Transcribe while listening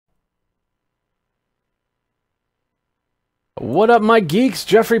What up, my geeks?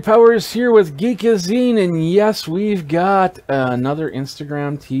 Jeffrey Powers here with Geekazine, and yes, we've got another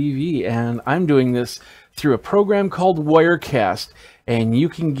Instagram TV, and I'm doing this through a program called Wirecast, and you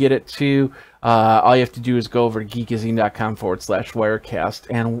can get it too. All you have to do is go over to geekazine.com/Wirecast,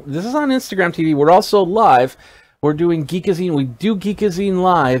 and this is on Instagram TV. We're also live. We're doing Geekazine. We do Geekazine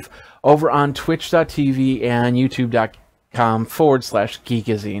live over on twitch.tv and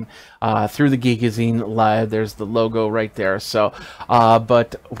youtube.com/Geekazine. Through the Geekazine live, there's the logo right there. So,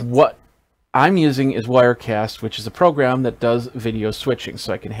 but what I'm using is Wirecast, which is a program that does video switching,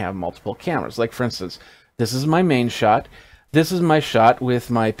 so I can have multiple cameras. Like, for instance, this is my main shot. This is my shot with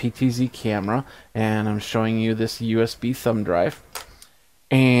my PTZ camera, and I'm showing you this USB thumb drive.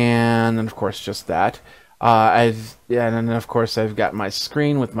 And then, of course, just that. And then, of course, I've got my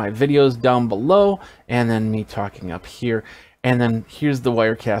screen with my videos down below, and then me talking up here. And then here's the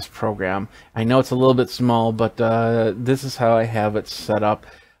Wirecast program. I know it's a little bit small, but this is how I have it set up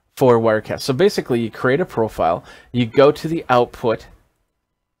for Wirecast. So basically, you create a profile, you go to the output.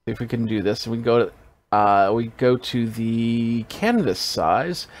 See if we can do this. We go to the canvas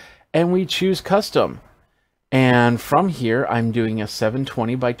size, and we choose custom. And from here, I'm doing a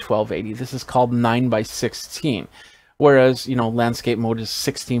 720 by 1280. This is called 9 by 16. Whereas, you know, landscape mode is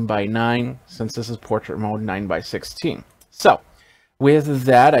 16 by 9. Since this is portrait mode, 9 by 16. So, with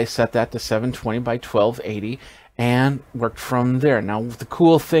that, I set that to 720 by 1280 and worked from there. Now, the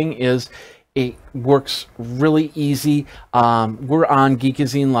cool thing is it works really easy. We're on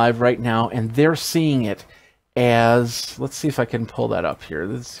Geekazine Live right now, and they're seeing it as... Let's see if I can pull that up here.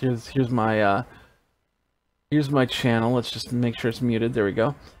 Here's my... Here's my channel. Let's just make sure it's muted. There we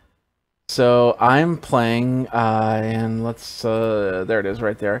go. So I'm playing, and let's, there it is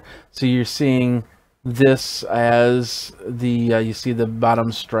right there. So you're seeing this as the, you see the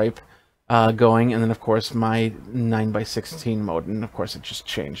bottom stripe going, and then of course my 9 by 16 mode, and of course it just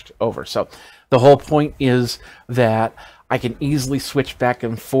changed over. So the whole point is that I can easily switch back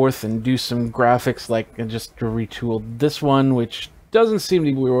and forth and do some graphics, like just retool this one, which doesn't seem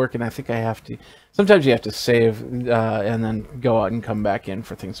to be working. I think I have to... Sometimes you have to save and then go out and come back in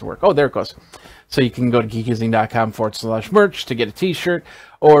for things to work. Oh, there it goes. So you can go to geekazine.com/merch to get a t-shirt,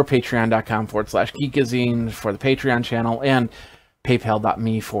 or patreon.com/Geekazine for the Patreon channel, and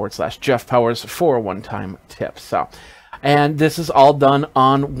paypal.me/Jeff Powers for a one-time tip. So, and this is all done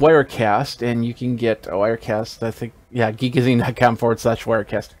on Wirecast, and you can get Wirecast, I think, yeah,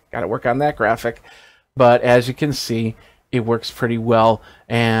 geekazine.com/Wirecast. Got to work on that graphic. But as you can see, it works pretty well,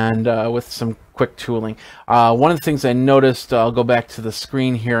 and with some quick tooling. One of the things I noticed, I'll go back to the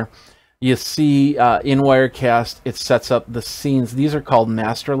screen here, you see in Wirecast, it sets up the scenes. These are called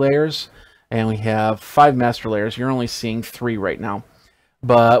master layers, and we have 5 master layers. You're only seeing 3 right now.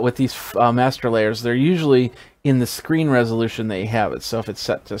 But with these master layers, they're usually in the screen resolution that you have it. So if it's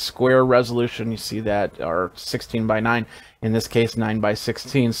set to square resolution, you see that, or 16 by 9, in this case 9 by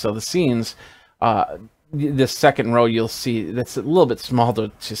 16. So the scenes, this second row, you'll see that's a little bit small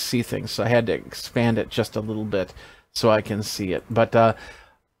to see things, so I had to expand it just a little bit so I can see it. But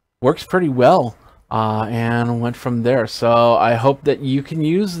works pretty well, and went from there. So I hope that you can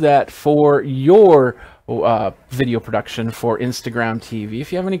use that for your video production for Instagram TV.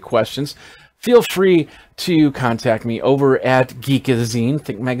 If you have any questions, feel free to contact me over at Geekazine.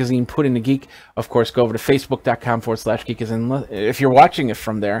 Think magazine, put in the geek. Of course, go over to facebook.com/Geekazine if you're watching it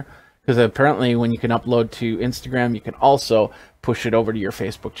from there. Because apparently when you can upload to Instagram, you can also push it over to your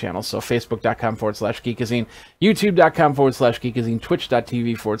Facebook channel. So facebook.com/Geekazine, youtube.com/Geekazine,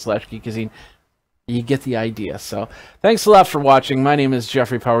 twitch.tv/Geekazine. You get the idea. So thanks a lot for watching. My name is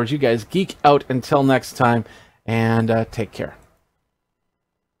Jeffrey Powers. You guys geek out until next time, and take care.